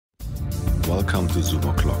Welcome to Zoom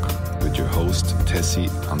O'Clock with your host, Tessie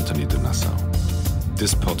Anthony de Nassau.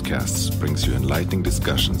 This podcast brings you enlightening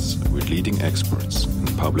discussions with leading experts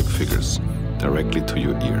and public figures directly to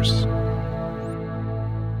your ears.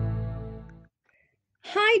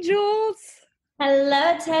 Hi, Jules.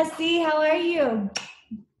 Hello, Tessie. How are you?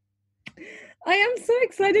 I am so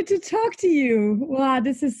excited to talk to you. Wow,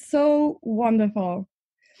 this is so wonderful.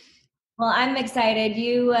 Well, I'm excited.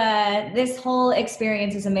 This whole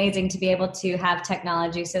experience is amazing to be able to have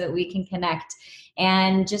technology so that we can connect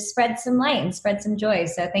and just spread some light and spread some joy.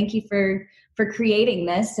 So thank you for creating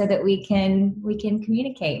this so that we can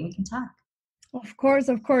communicate and we can talk. Of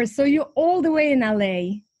course. So you're all the way in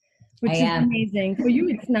LA, which is amazing. For you,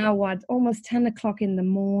 it's now almost 10 o'clock in the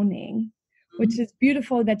morning, which is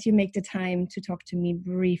beautiful that you make the time to talk to me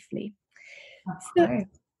briefly.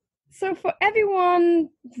 So for everyone,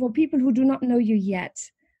 for people who do not know you yet,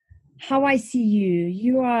 how I see you,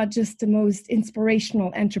 you are just the most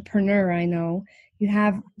inspirational entrepreneur I know. You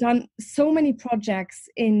have done so many projects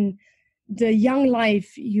in the young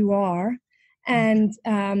life you are, and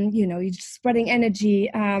you're just spreading energy.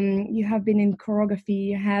 You have been in choreography,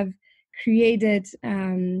 you have created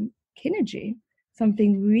Kinergy,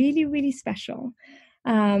 something really, really special.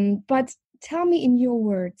 But tell me in your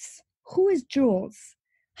words, who is Jules?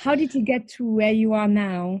 How did you get to where you are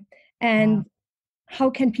now? And how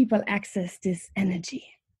can people access this energy?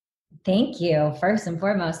 Thank you, first and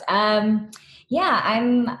foremost. I'm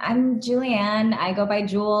Julianne. I go by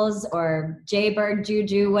Jules or Jaybird,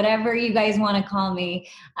 Juju, whatever you guys want to call me.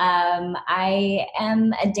 I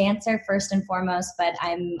am a dancer first and foremost, but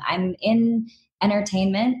I'm in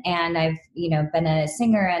entertainment, and I've been a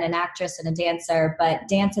singer and an actress and a dancer, but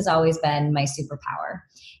dance has always been my superpower.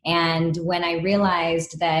 And when I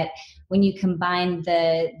realized that when you combine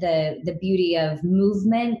the beauty of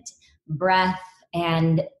movement, breath,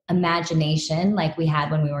 and imagination like we had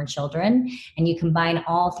when we were children, and you combine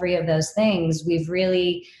all three of those things, we've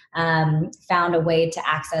really found a way to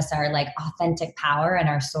access our authentic power and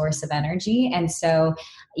our source of energy. And so,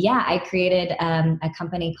 I created a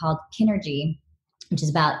company called Kinergy, which is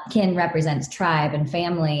about kin represents tribe and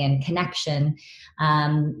family and connection,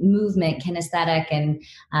 movement, kinesthetic, and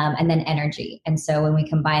then energy. And so when we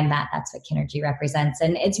combine that, that's what Kinergy represents.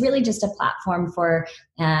 And it's really just a platform for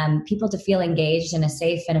people to feel engaged in a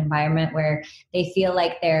safe environment where they feel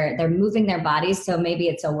like they're moving their bodies. So maybe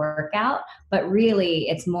it's a workout, but really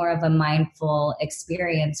it's more of a mindful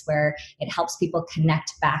experience where it helps people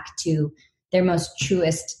connect back to their most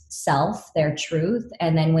truest self, their truth.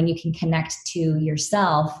 And then when you can connect to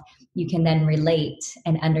yourself, you can then relate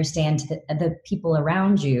and understand the people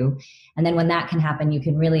around you. And then when that can happen, you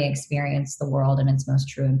can really experience the world in its most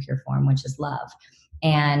true and pure form, which is love.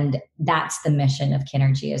 And that's the mission of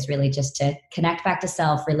Kinergy, is really just to connect back to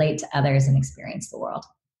self, relate to others, and experience the world.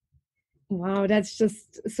 Wow, that's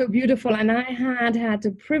just so beautiful. And I had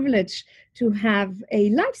the privilege to have a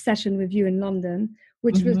live session with you in London,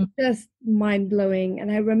 which was just mind-blowing.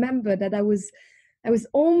 And I remember that I was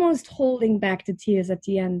almost holding back the tears at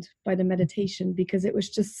the end by the meditation, because it was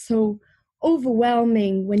just so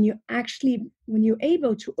overwhelming when you're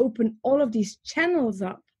able to open all of these channels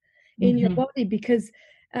up in your body. Because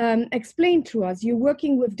explain to us, you're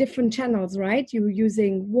working with different channels, right? You're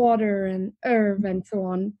using water and herb and so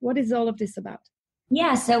on. What is all of this about?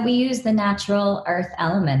 Yeah, so we use the natural earth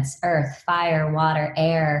elements, earth, fire, water,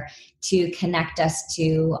 air, to connect us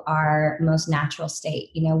to our most natural state.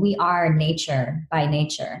 We are nature by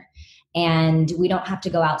nature, and we don't have to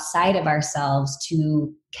go outside of ourselves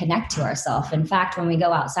to connect to ourselves. In fact, when we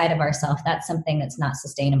go outside of ourselves, that's something that's not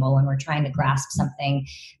sustainable, when we're trying to grasp something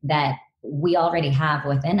that we already have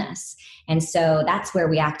within us. And so that's where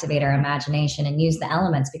we activate our imagination and use the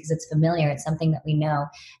elements, because it's familiar, it's something that we know,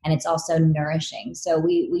 and it's also nourishing. So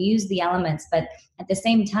we use the elements, but at the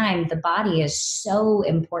same time, the body is so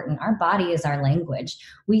important. Our body is our language.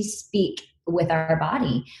 We speak with our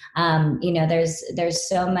body. There's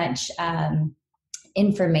so much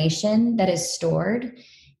information that is stored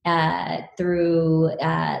through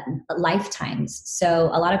lifetimes. So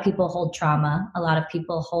a lot of people hold trauma. A lot of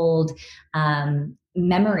people hold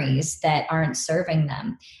memories that aren't serving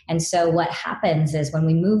them. And so what happens is when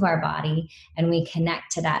we move our body and we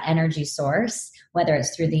connect to that energy source, whether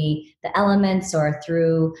it's through the elements or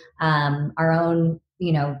through our own,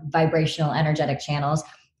 vibrational energetic channels,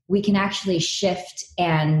 we can actually shift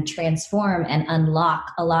and transform and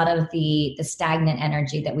unlock a lot of the stagnant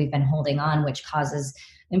energy that we've been holding on, which causes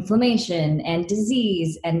inflammation and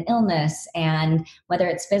disease and illness, and whether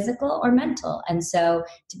it's physical or mental. And so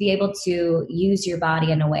to be able to use your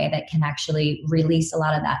body in a way that can actually release a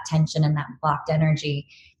lot of that tension and that blocked energy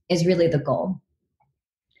is really the goal.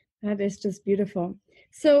 That is just beautiful.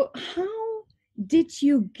 So how did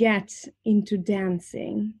you get into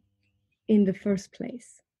dancing in the first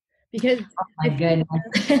place? Because Oh my goodness.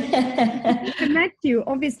 I met you,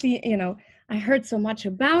 obviously, I heard so much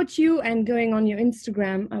about you, and going on your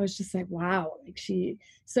Instagram, I was just like, wow, like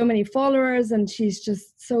so many followers, and she's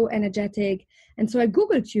just so energetic. And so I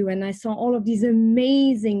Googled you and I saw all of these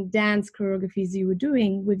amazing dance choreographies you were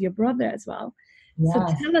doing with your brother as well. Yes.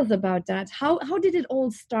 So tell us about that. How did it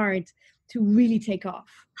all start to really take off?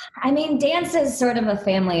 I mean, dance is sort of a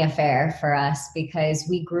family affair for us because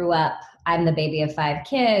we grew up, I'm the baby of 5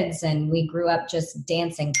 kids, and we grew up just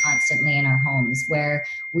dancing constantly in our homes, where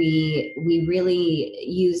we really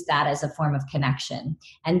used that as a form of connection.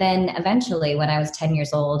 And then eventually, when I was 10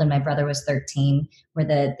 years old and my brother was 13, we're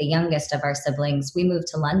the youngest of our siblings, we moved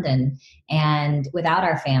to London and without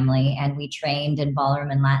our family, and we trained in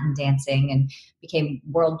ballroom and Latin dancing and became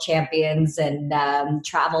world champions and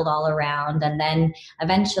traveled all around. And then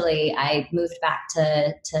eventually I moved back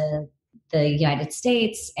to the United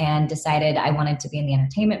States and decided I wanted to be in the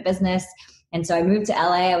entertainment business. And so I moved to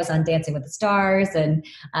LA. I was on Dancing with the Stars and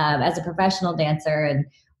as a professional dancer, and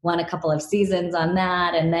won a couple of seasons on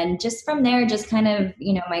that. And then just from there, just kind of,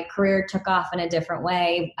 my career took off in a different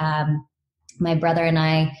way. My brother and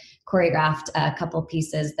I choreographed a couple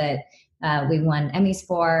pieces that we won Emmys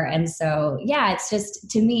for. And so, yeah, it's just,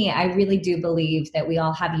 to me, I really do believe that we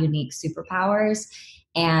all have unique superpowers,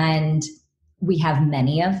 and we have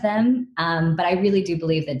many of them. But I really do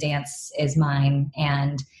believe that dance is mine,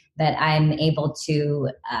 and that I'm able to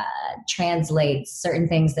translate certain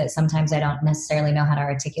things that sometimes I don't necessarily know how to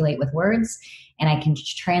articulate with words, and I can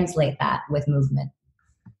translate that with movement.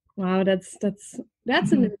 Wow, that's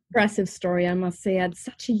an impressive story, I must say. At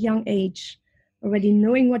such a young age, already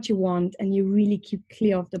knowing what you want, and you really keep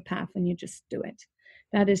clear of the path and you just do it.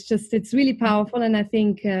 That is just, it's really powerful. And I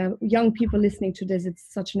think young people listening to this,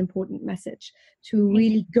 it's such an important message to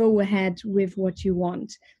really go ahead with what you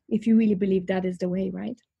want, if you really believe that is the way,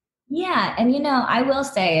 right? Yeah. And, I will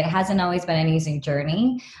say it hasn't always been an easy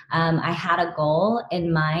journey. I had a goal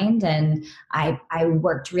in mind, and I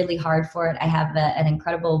worked really hard for it. I have an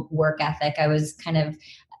incredible work ethic. I was kind of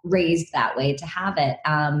raised that way to have it.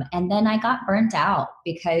 And then I got burnt out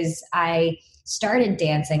because I started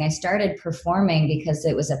dancing. I started performing because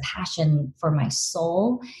it was a passion for my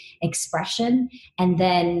soul expression. And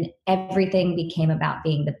then everything became about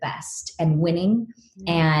being the best and winning.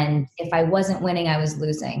 And if I wasn't winning, I was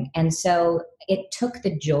losing. And so it took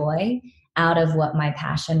the joy out of what my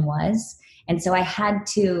passion was. And so I had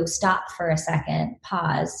to stop for a second,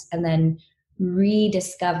 pause, and then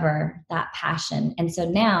rediscover that passion. And so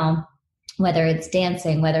now, whether it's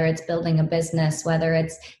dancing, whether it's building a business, whether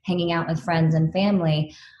it's hanging out with friends and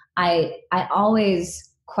family, I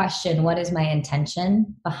always question, what is my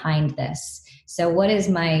intention behind this? So what is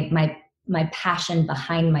my passion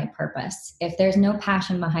behind my purpose? If there's no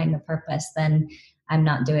passion behind the purpose, then I'm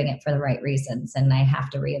not doing it for the right reasons, and I have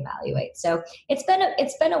to reevaluate. So it's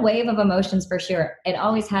been a wave of emotions for sure. It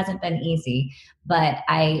always hasn't been easy, but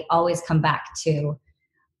I always come back to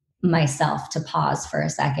myself to pause for a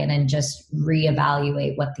second and just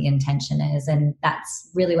reevaluate what the intention is. And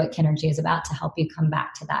that's really what Kinergy is about, to help you come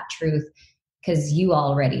back to that truth, because you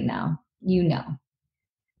already know,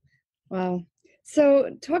 Wow.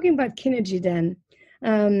 So talking about Kinergy then,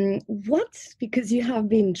 because you have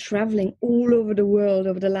been traveling all over the world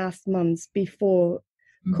over the last months before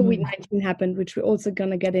COVID-19 happened, which we're also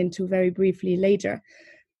going to get into very briefly later.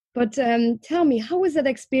 But tell me, how was that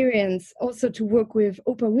experience also to work with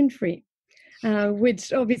Oprah Winfrey?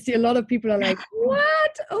 Which obviously a lot of people are like,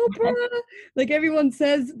 what, Oprah? Like everyone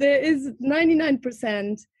says there is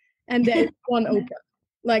 99% and there is one Oprah.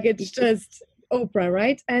 Like it's just Oprah,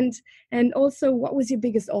 right? And also, what was your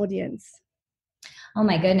biggest audience? Oh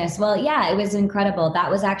my goodness. Well, yeah, it was incredible. That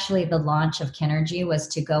was actually the launch of Kinergy, was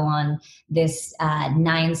to go on this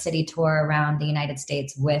 9-city tour around the United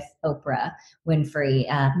States with Oprah Winfrey,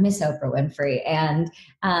 Miss Oprah Winfrey. And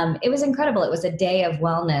it was incredible. It was a day of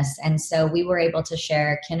wellness. And so we were able to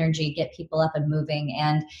share Kinergy, get people up and moving.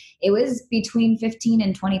 And it was between 15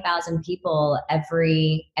 and 20,000 people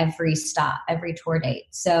every stop, every tour date.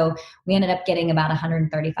 So we ended up getting about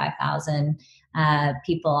 135,000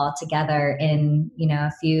 people all together in,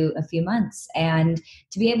 a few months. And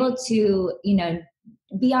to be able to,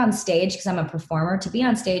 be on stage, because I'm a performer, to be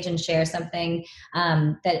on stage and share something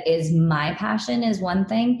that is my passion is one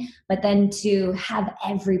thing, but then to have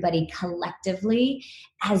everybody collectively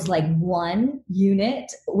as like one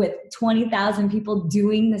unit with 20,000 people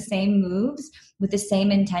doing the same moves with the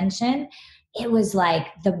same intention, it was like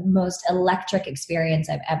the most electric experience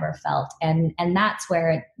I've ever felt. And that's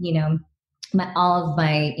where, all of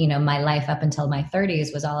my, my life up until my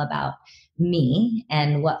 30s was all about me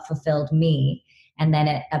and what fulfilled me. And then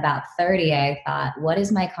at about 30, I thought, what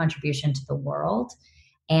is my contribution to the world?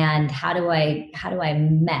 And how do I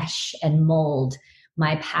mesh and mold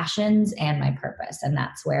my passions and my purpose? And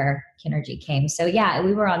that's where Kinergy came. So yeah,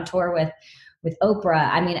 we were on tour with Oprah.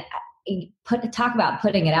 I mean, talk about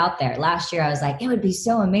putting it out there. Last year, I was like, it would be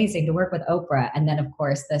so amazing to work with Oprah. And then, of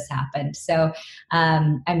course, this happened. So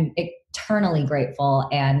I'm eternally grateful.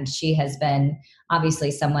 And she has been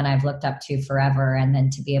obviously someone I've looked up to forever. And then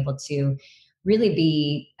to be able to really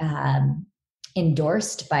be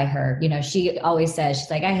endorsed by her. She always says, she's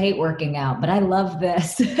like, I hate working out, but I love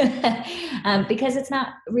this because it's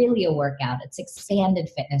not really a workout. It's expanded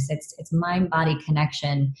fitness. It's mind-body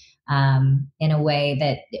connection in a way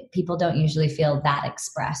that people don't usually feel that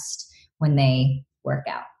expressed when they work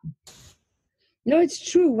out. No, it's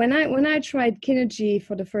true. When I tried Kinergy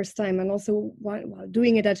for the first time, and also while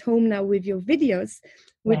doing it at home now with your videos,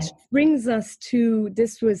 which brings us to,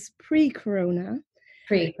 this was pre-corona.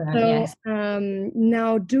 Yes.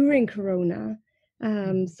 Now during Corona,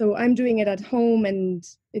 so I'm doing it at home, and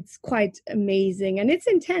it's quite amazing, and it's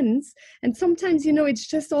intense. And sometimes, it's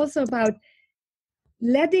just also about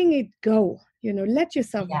letting it go. Let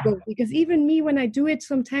yourself go. Because even me, when I do it,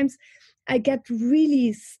 sometimes I get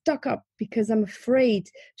really stuck up because I'm afraid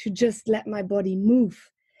to just let my body move.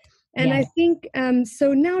 And I think,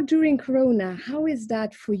 so now during Corona, how is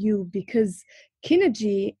that for you? Because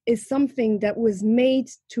Kinergy is something that was made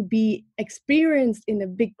to be experienced in a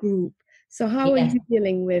big group. So how are you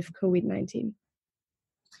dealing with COVID-19?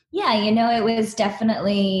 Yeah, it was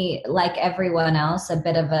definitely, like everyone else, a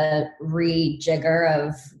bit of a rejigger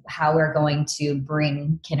of how we're going to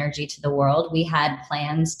bring Kinergy to the world. We had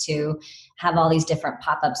plans to have all these different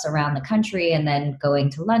pop-ups around the country and then going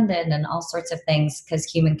to London and all sorts of things, because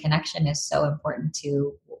human connection is so important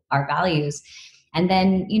to our values. And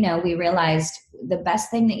then, we realized the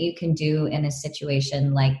best thing that you can do in a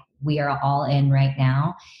situation like we are all in right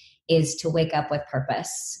now is to wake up with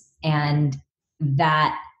purpose. And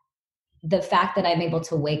that the fact that I'm able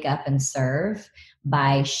to wake up and serve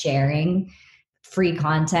by sharing free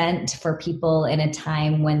content for people in a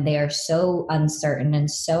time when they are so uncertain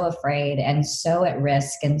and so afraid and so at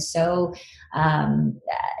risk and so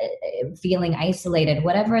feeling isolated,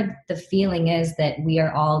 whatever the feeling is that we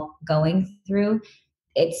are all going through,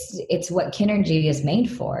 it's what Kinergy is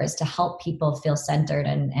made for, is to help people feel centered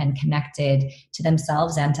and connected to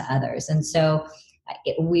themselves and to others. And so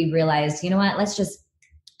we realized, let's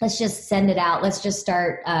just send it out. Let's just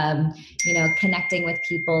start, connecting with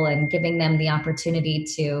people and giving them the opportunity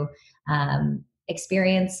to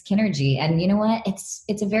experience Kinergy. And you know what?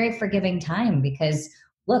 It's a very forgiving time, because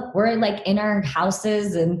look, we're like in our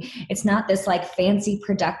houses and it's not this like fancy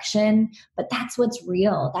production, but that's what's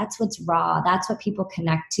real. That's what's raw. That's what people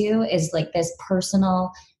connect to, is like this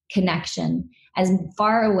personal connection. As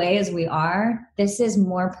far away as we are, this is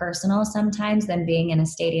more personal sometimes than being in a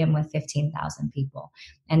stadium with 15,000 people.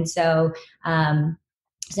 And so,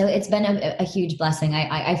 so it's been a huge blessing.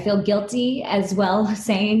 I feel guilty as well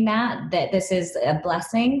saying that this is a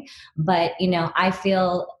blessing, but I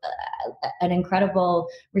feel an incredible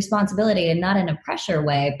responsibility, and not in a pressure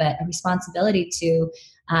way, but a responsibility to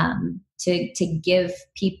give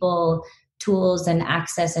people tools and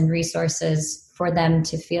access and resources for them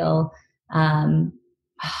to feel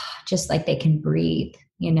just like they can breathe,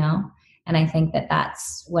 And I think that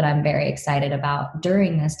that's what I'm very excited about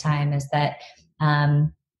during this time, is that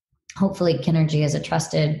hopefully Kinergy is a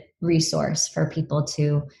trusted resource for people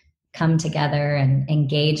to come together and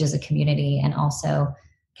engage as a community and also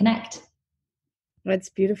connect. That's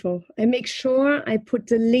beautiful. I make sure I put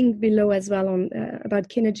the link below as well on about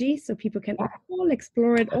Kinergy, so people can all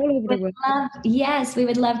explore it all over the world. Yes, we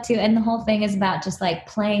would love to. And the whole thing is about just like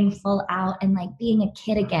playing full out and like being a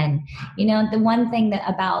kid again. The one thing that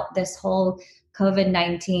about this whole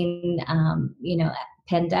COVID-19,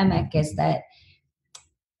 pandemic is that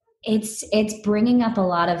it's bringing up a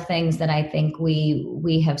lot of things that I think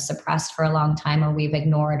we have suppressed for a long time, or we've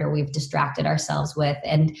ignored, or we've distracted ourselves with.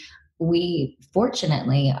 And we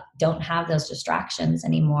fortunately don't have those distractions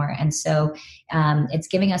anymore. And so it's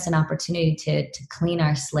giving us an opportunity to clean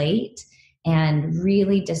our slate and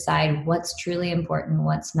really decide what's truly important,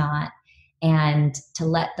 what's not, and to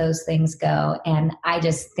let those things go. And I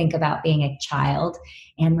just think about being a child,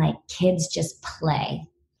 and like kids just play.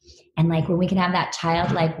 And like when we can have that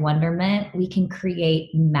childlike wonderment, we can create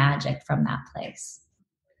magic from that place.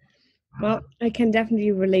 Well, I can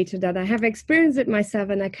definitely relate to that. I have experienced it myself,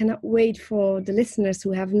 and I cannot wait for the listeners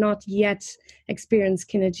who have not yet experienced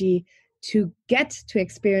Kinergy to get to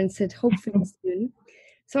experience it, hopefully soon.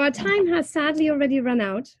 So our time has sadly already run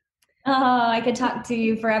out. Oh, I could talk to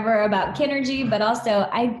you forever about Kinergy, but also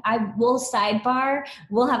I will sidebar.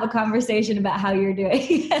 We'll have a conversation about how you're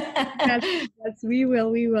doing. Yes, we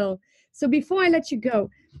will. So before I let you go,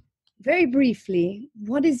 very briefly,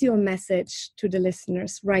 what is your message to the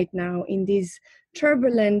listeners right now in these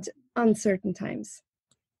turbulent, uncertain times?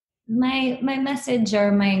 My message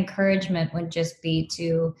or my encouragement would just be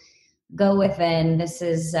to go within. This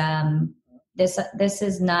is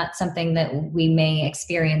not something that we may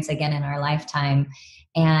experience again in our lifetime.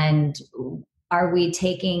 And are we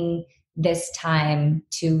taking this time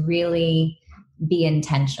to really be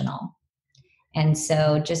intentional? And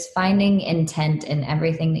so just finding intent in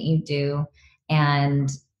everything that you do, and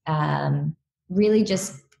really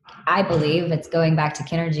just, I believe it's going back to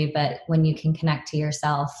Kinergy, but when you can connect to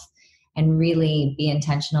yourself and really be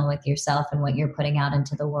intentional with yourself and what you're putting out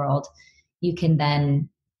into the world, you can then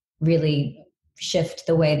really shift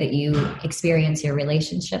the way that you experience your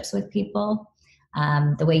relationships with people,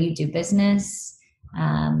 the way you do business,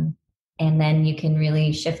 and then you can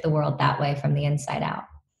really shift the world that way from the inside out.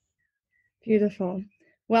 Beautiful.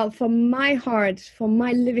 Well, from my heart, from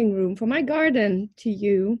my living room, from my garden to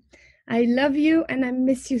you, I love you and I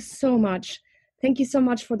miss you so much. Thank you so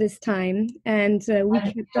much for this time. And we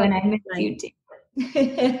can talk. And I miss you too.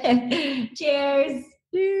 Cheers.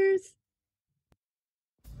 Cheers.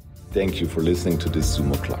 Thank you for listening to this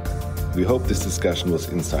Zoom O'Clock. We hope this discussion was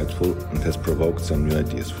insightful and has provoked some new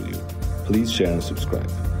ideas for you. Please share and subscribe.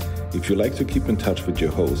 If you like to keep in touch with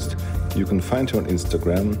your host, you can find her on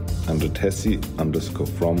Instagram under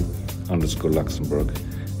Tessie_from_Luxembourg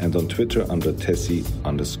and on Twitter under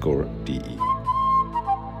Tessie_DE.